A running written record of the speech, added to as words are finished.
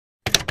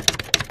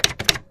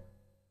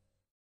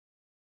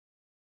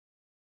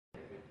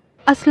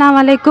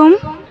Assalamu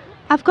alaikum.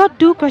 I've got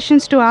two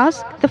questions to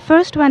ask. The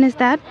first one is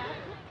that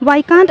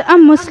why can't a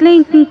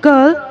Muslim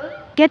girl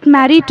get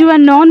married to a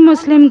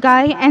non-Muslim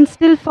guy and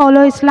still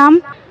follow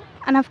Islam?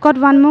 And I've got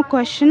one more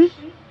question.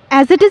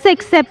 As it is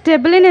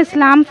acceptable in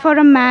Islam for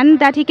a man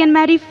that he can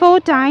marry 4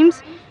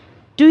 times,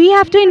 do he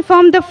have to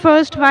inform the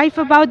first wife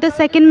about the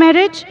second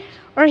marriage?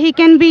 Or he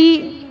can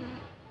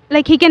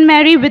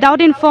marry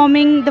without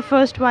informing the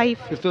first wife?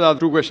 Sister, are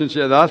 2 questions she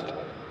has asked.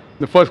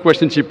 The first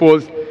question she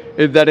posed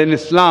is that in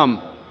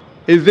Islam,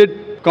 is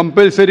it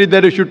compulsory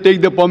that you should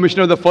take the permission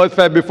of the first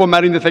wife before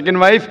marrying the second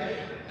wife?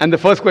 And the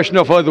first question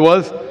of hers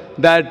was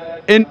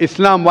that in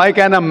Islam, why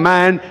can a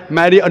man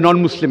marry a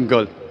non-Muslim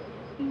girl?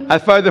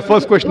 As far as the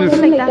first question is...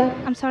 Like that.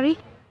 I'm sorry.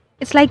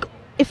 It's like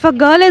if a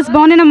girl is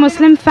born in a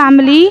Muslim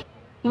family,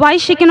 why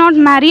she cannot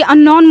marry a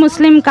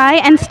non-Muslim guy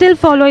and still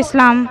follow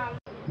Islam?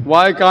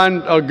 Why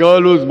can't a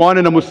girl who's born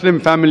in a Muslim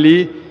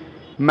family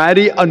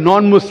marry a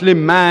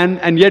non-Muslim man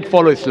and yet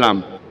follow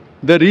Islam?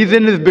 The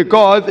reason is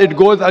because it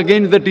goes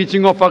against the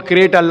teaching of our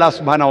Creator Allah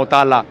subhanahu wa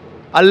ta'ala.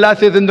 Allah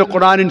says in the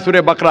Quran in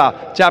Surah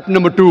Baqarah, chapter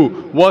number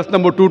 2, verse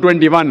number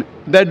 221,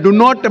 that do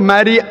not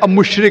marry a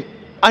mushrik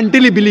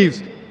until he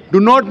believes. Do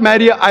not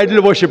marry an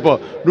idol worshipper.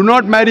 Do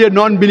not marry a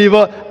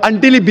non-believer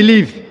until he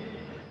believes.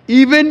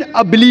 Even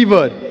a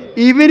believer,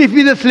 even if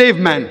he's a slave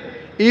man,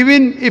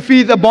 even if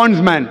he's a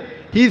bondsman,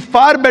 he's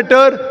far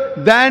better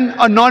than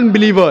a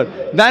non-believer,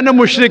 than a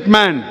mushrik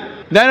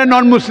man, than a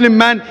non-Muslim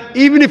man,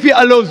 even if he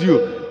allows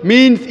you.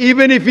 Means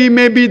even if he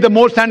may be the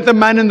most handsome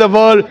man in the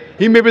world,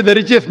 he may be the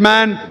richest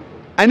man.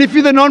 And if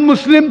he's a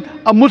non-Muslim,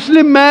 a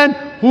Muslim man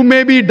who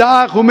may be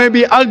dark, who may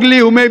be ugly,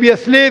 who may be a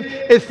slave,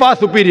 is far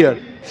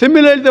superior.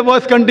 Similarly, the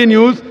verse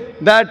continues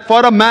that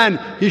for a man,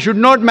 he should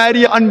not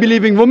marry an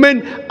unbelieving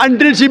woman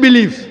until she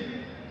believes.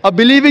 A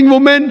believing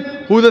woman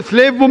who is a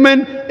slave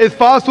woman is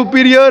far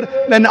superior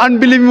than an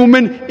unbelieving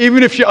woman,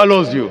 even if she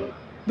allows you.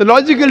 The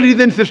logical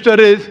reason, sister,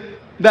 is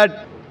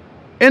that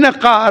in a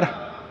car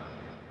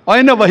or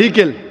in a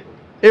vehicle,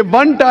 if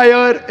one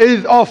tire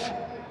is of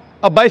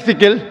a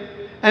bicycle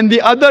and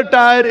the other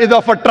tire is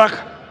of a truck,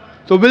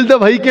 so will the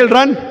vehicle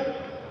run?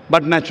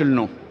 But naturally,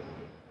 no.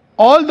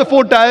 All the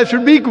 4 tires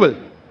should be equal.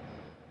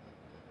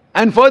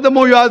 And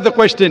furthermore, you ask the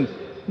question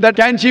that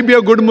can she be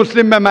a good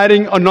Muslim by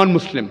marrying a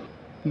non-Muslim?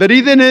 The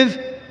reason is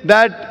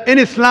that in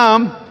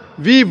Islam,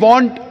 we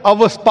want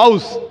our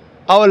spouse,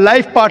 our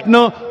life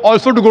partner,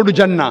 also to go to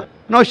Jannah.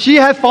 Now she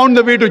has found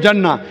the way to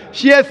Jannah.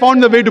 She has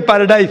found the way to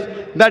paradise.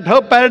 That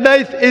her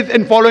paradise is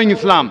in following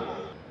Islam.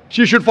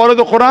 She should follow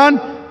the Quran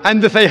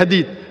and the Sahih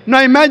Hadith.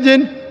 Now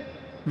imagine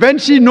when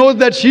she knows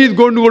that she is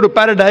going to go to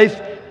paradise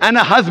and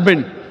a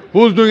husband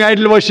who's doing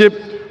idol worship,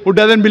 who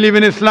doesn't believe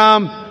in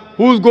Islam,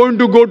 who's going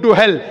to go to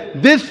hell.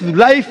 This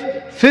life,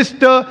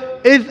 sister,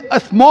 is a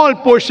small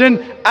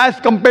portion as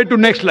compared to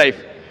next life.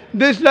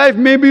 This life,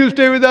 maybe you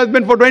stay with the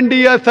husband for 20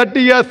 years,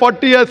 30 years,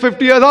 40 years,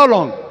 50 years, how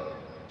long?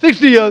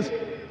 60 years.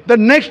 The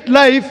next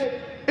life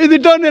is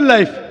eternal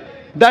life.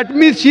 That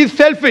means she's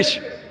selfish.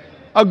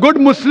 A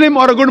good Muslim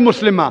or a good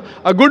Muslimah,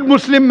 a good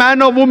Muslim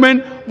man or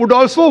woman would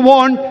also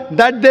want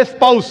that their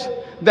spouse,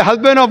 the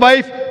husband or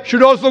wife,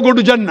 should also go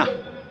to Jannah.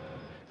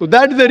 So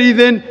that's the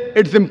reason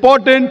it's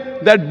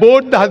important that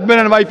both the husband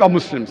and wife are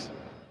Muslims.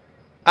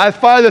 As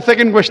far as the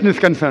second question is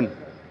concerned,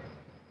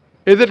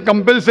 is it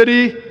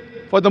compulsory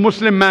for the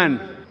Muslim man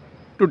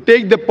to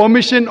take the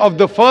permission of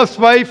the first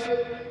wife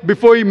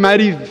before he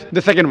marries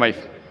the second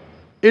wife?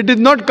 It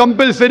is not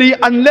compulsory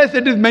unless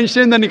it is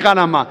mentioned in the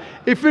Nikah.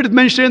 If it is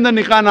mentioned in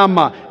the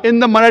Nikah, in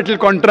the marital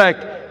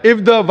contract,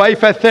 if the wife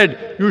has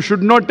said, you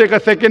should not take a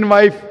second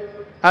wife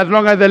as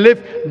long as I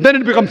live, then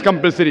it becomes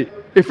compulsory.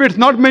 If it's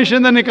not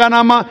mentioned in the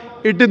Nikah,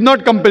 it is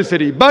not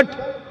compulsory.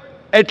 But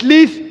at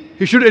least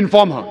he should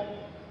inform her.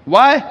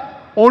 Why?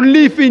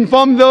 Only if he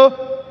informs her,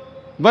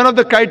 one of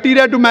the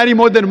criteria to marry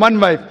more than one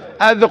wife,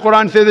 as the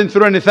Quran says in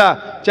Surah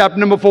Nisa, chapter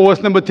number 4,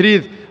 verse number 3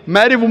 is,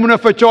 marry women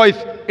of a choice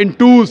in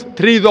 2s,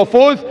 3s or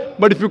 4s,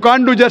 but if you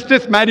can't do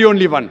justice, marry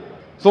only one.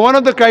 So one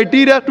of the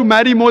criteria to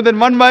marry more than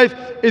one wife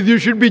is you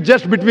should be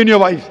just between your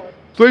wives.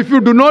 So if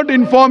you do not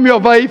inform your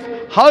wife,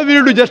 how will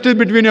you do justice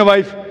between your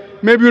wives?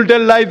 Maybe you'll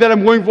tell lies that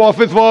I'm going for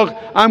office work,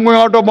 I'm going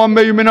out of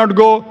Bombay, you may not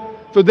go.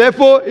 So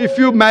therefore, if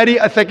you marry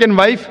a second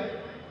wife,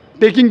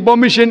 taking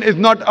permission is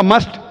not a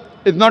must,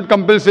 it's not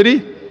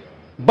compulsory,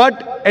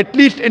 but at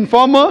least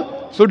inform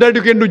her so that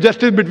you can do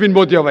justice between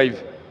both your wives.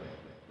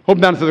 Hope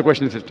that answers the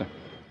question, sister.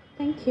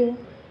 Thank you.